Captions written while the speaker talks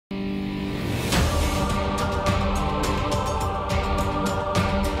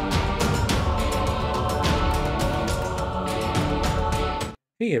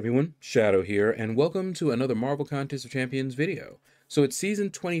Hey everyone, Shaedow here, and welcome to another Marvel Contest of Champions video. So it's season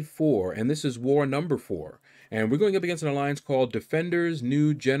 24, and this is war number 4, and we're going up against an alliance called Defenders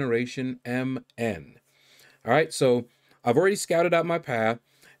New Generation MN. All right, so I've already scouted out my path,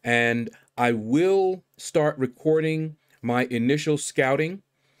 and I will start recording my initial scouting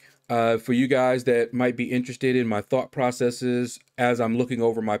for you guys that might be interested in my thought processes as I'm looking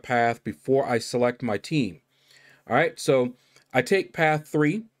over my path before I select my team. All right, so I take path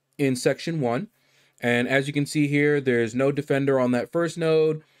 3 in section 1, and as you can see here, there's no defender on that first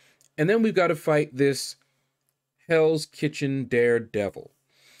node, and then we've got to fight this Hell's Kitchen Daredevil.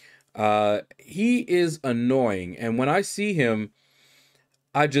 He is annoying, and when I see him,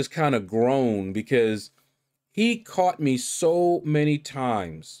 I just kind of groan because he caught me so many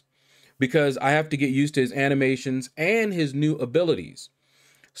times because I have to get used to his animations and his new abilities.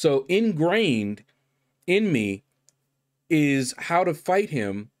 So ingrained in me is how to fight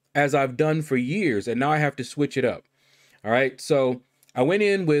him as I've done for years, and now I have to switch it up. All right, so I went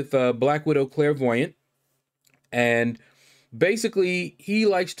in with Black Widow Clairvoyant, and basically he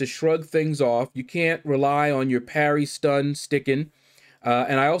likes to shrug things off. You can't rely on your parry, stun, sticking.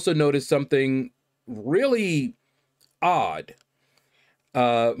 And I also noticed something really odd,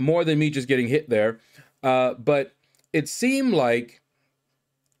 more than me just getting hit there. But it seemed like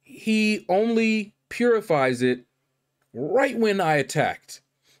he only purifies it right when I attacked.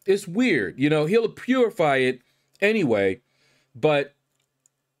 It's weird, you know, he'll purify it anyway, but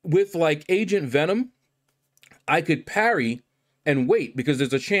with like Agent Venom, I could parry and wait because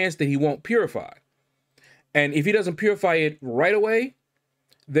there's a chance that he won't purify. And if he doesn't purify it right away,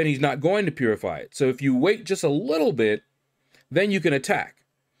 then he's not going to purify it. So if you wait just a little bit, then you can attack.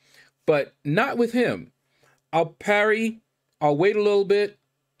 But not with him. I'll parry, I'll wait a little bit,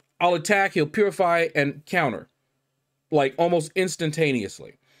 I'll attack, he'll purify and counter, like almost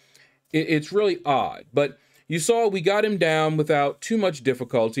instantaneously. It's really odd, but you saw we got him down without too much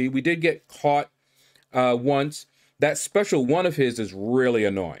difficulty. We did get caught once. That special one of his is really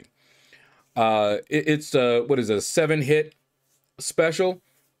annoying. It's what is it, a 7-hit special?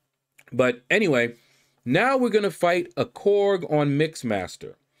 But anyway, now we're gonna fight a Korg on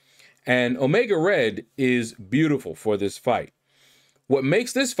Mixmaster, and Omega Red is beautiful for this fight. What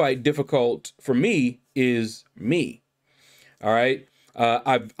makes this fight difficult for me is me. All right,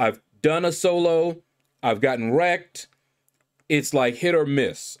 I've done a solo, I've gotten wrecked. It's like hit or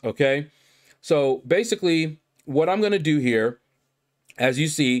miss, okay? So basically what I'm gonna do here, as you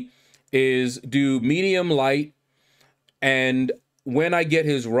see, is do medium light, and when I get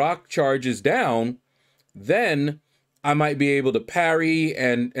his rock charges down, then I might be able to parry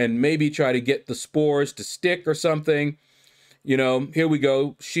and maybe try to get the spores to stick or something. You know, here we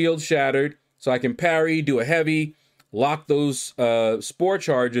go, shield shattered, so I can parry, do a heavy, lock those spore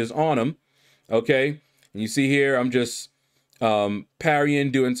charges on him, okay? And you see here, I'm just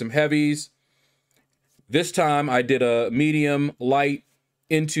parrying, doing some heavies. This time I did a medium light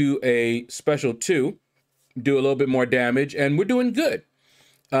into a special 2, do a little bit more damage, and we're doing good.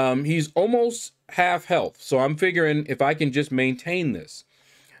 He's almost half health, so I'm figuring if I can just maintain this.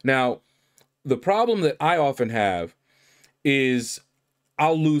 Now, the problem that I often have is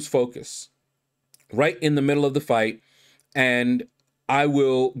I'll lose focus right in the middle of the fight, and I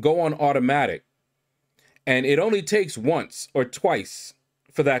will go on automatic. And it only takes once or twice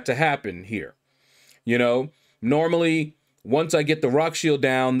for that to happen here. You know, normally, once I get the rock shield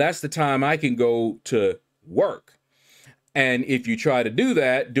down, that's the time I can go to work. And if you try to do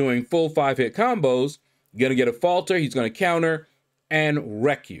that, doing full 5-hit combos, you're gonna get a falter, he's gonna counter and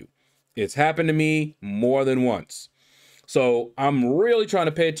wreck you. It's happened to me more than once. So I'm really trying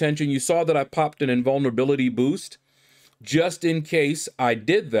to pay attention. You saw that I popped an invulnerability boost. Just in case I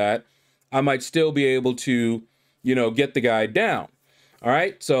did that, I might still be able to, you know, get the guy down. All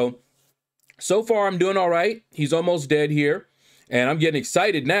right, so far I'm doing all right. He's almost dead here, and I'm getting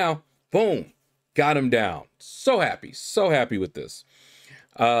excited now. Boom, got him down. So happy with this.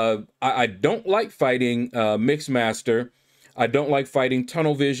 I don't like fighting Mixmaster. I don't like fighting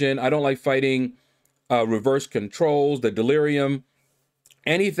Tunnel Vision. I don't like fighting reverse controls, the delirium,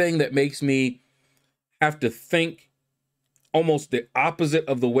 anything that makes me have to think almost the opposite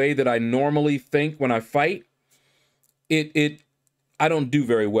of the way that I normally think when I fight. I don't do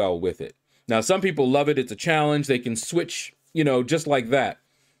very well with it. Now, some people love it. It's a challenge. They can switch, you know, just like that.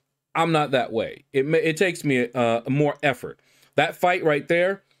 I'm not that way. It takes me more effort. That fight right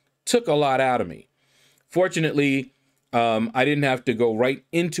there took a lot out of me. Fortunately, I didn't have to go right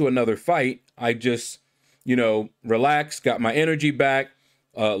into another fight. I just, you know, relaxed, got my energy back,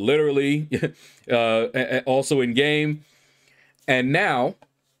 literally, also in game. And now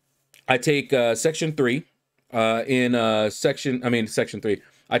I take section 3 section 3.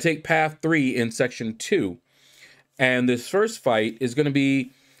 I take path 3 in section 2. And this first fight is going to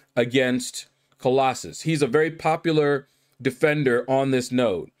be against Colossus. He's a very popular defender on this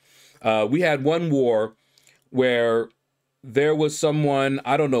node. We had one war where there was someone,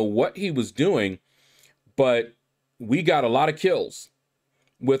 I don't know what he was doing, but we got a lot of kills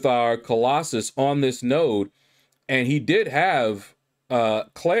with our Colossus on this node. And he did have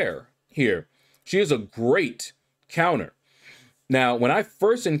Claire here. She is a great counter. Now, when I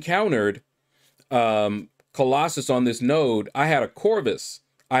first encountered Colossus on this node, I had a Corvus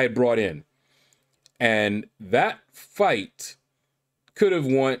I had brought in. And that fight could have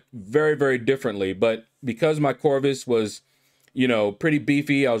went very, very differently. But because my Corvus was, you know, pretty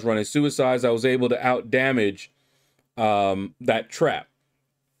beefy, I was running suicides, I was able to out damage that trap.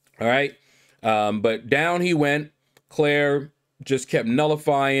 All right. But down he went. Claire just kept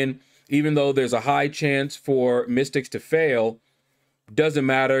nullifying. Even though there's a high chance for Mystics to fail, doesn't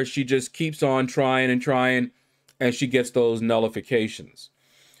matter. She just keeps on trying and trying, and she gets those nullifications.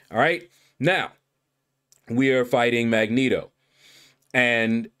 All right. Now, we are fighting Magneto.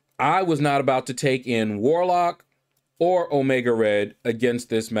 And I was not about to take in Warlock or Omega Red against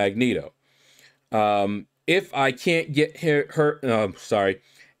this Magneto. If I can't get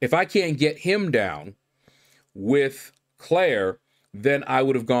if I can't get him down with Claire, then I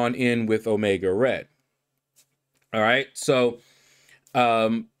would have gone in with Omega Red. All right. So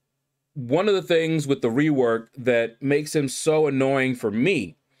one of the things with the rework that makes him so annoying for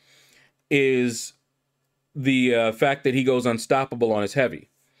me is the fact that he goes unstoppable on his heavy.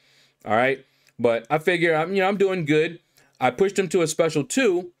 All right. But I figure I'm doing good. I pushed him to a special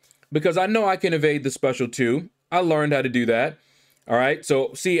 2 because I know I can evade the special 2. I learned how to do that. All right.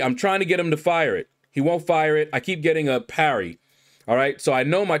 So see, I'm trying to get him to fire it. He won't fire it. I keep getting a parry. All right. So I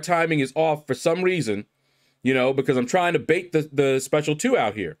know my timing is off for some reason, you know, because I'm trying to bait the special 2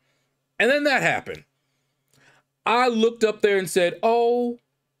 out here. And then that happened. I looked up there and said, oh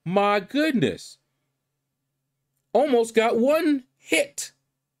my goodness. Almost got one hit.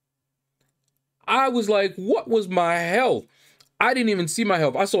 I was like, what was my health? I didn't even see my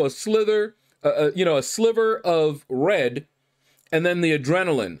health. I saw a slither, a sliver of red, and then the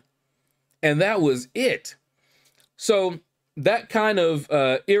adrenaline. And that was it. So that kind of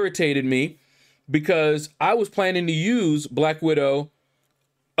irritated me because I was planning to use Black Widow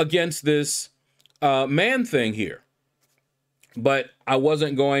against this man thing here. But I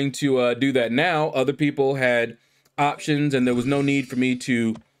wasn't going to do that now. Other people had options and there was no need for me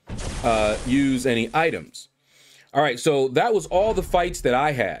to use any items. All right, so that was all the fights that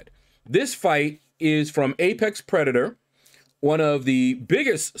I had. This fight is from Apex Predator, one of the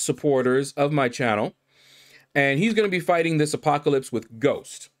biggest supporters of my channel, and he's going to be fighting this Apocalypse with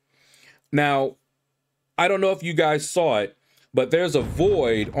Ghost. Now, I don't know if you guys saw it, but there's a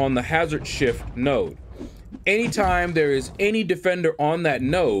void on the hazard shift node. Anytime there is any defender on that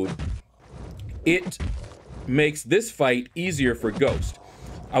node, it makes this fight easier for Ghost.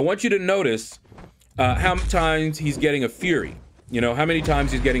 I want you to notice how many times he's getting a Fury. You know, how many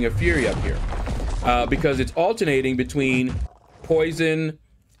times he's getting a Fury up here. Because it's alternating between Poison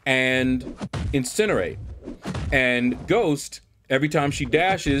and Incinerate. And Ghost, every time she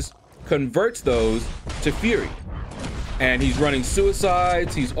dashes, converts those to Fury. And he's running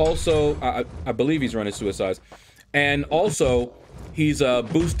suicides. He's also, I believe he's running suicides. And also, he's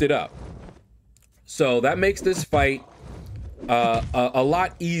boosted up. So that makes this fight a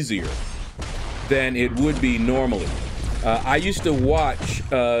lot easier than it would be normally. I used to watch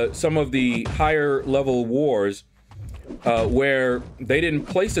some of the higher level wars where they didn't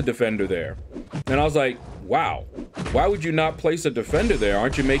place a defender there. And I was like, wow, why would you not place a defender there?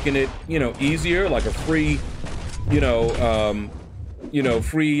 Aren't you making it, easier, like a free,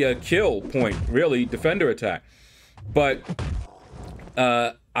 free kill point, really, defender attack. But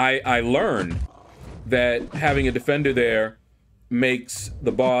I learned that having a defender there makes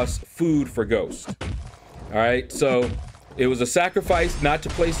the boss food for Ghost. All right, so it was a sacrifice not to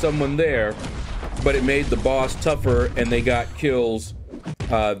place someone there, but it made the boss tougher and they got kills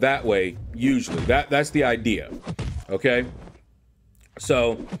that way, usually. That's the idea, okay?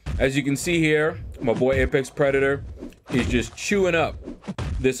 So, as you can see here, my boy Apex Predator is just chewing up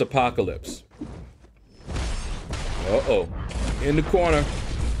this Apocalypse. Uh-oh, in the corner.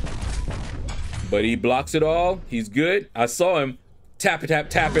 But he blocks it all. He's good. I saw him tapping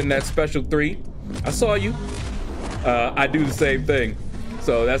that special 3. I saw you. I do the same thing.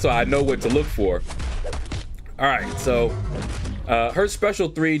 So that's why I know what to look for. All right, so her special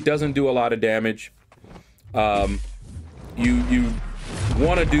 3 doesn't do a lot of damage. You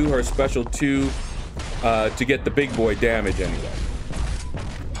want to do her special 2 to get the big boy damage anyway.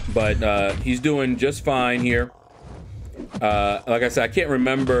 But he's doing just fine here. Like I said, I can't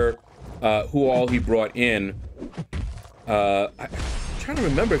remember who all he brought in. I'm trying to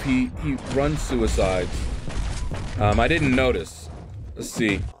remember if he runs suicides. I didn't notice. Let's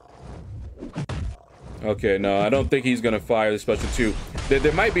see. Okay, no, I don't think he's going to fire the special 2.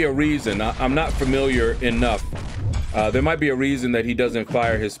 There might be a reason. I'm not familiar enough. There might be a reason that he doesn't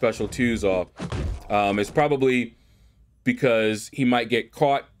fire his special 2s off. It's probably because he might get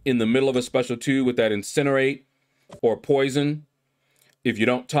caught in the middle of a special 2 with that incinerate or poison if you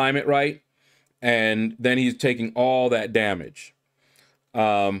don't time it right, and then he's taking all that damage.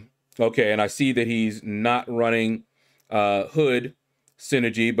 Okay, and I see that he's not running Hood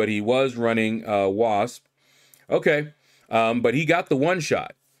synergy, but he was running Wasp. Okay, but he got the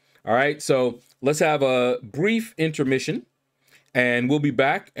 1-shot. All right, so let's have a brief intermission, and we'll be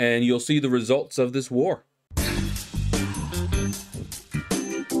back, and you'll see the results of this war.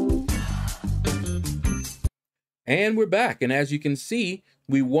 And we're back, and as you can see,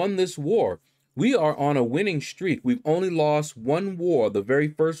 we won this war. We are on a winning streak. We've only lost 1 war, the very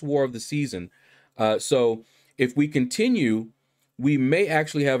first war of the season. So if we continue, we may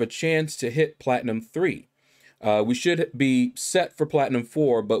actually have a chance to hit Platinum 3. We should be set for Platinum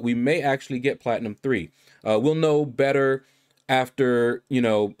 4, but we may actually get Platinum 3. We'll know better after, you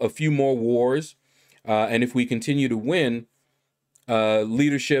know, a few more wars. And if we continue to win,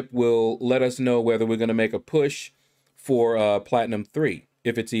 leadership will let us know whether we're going to make a push for Platinum 3,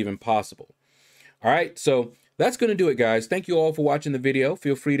 if it's even possible. All right, so that's going to do it, guys. Thank you all for watching the video.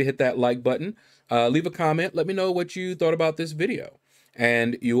 Feel free to hit that like button. Leave a comment. Let me know what you thought about this video.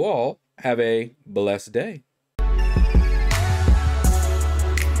 And you all have a blessed day.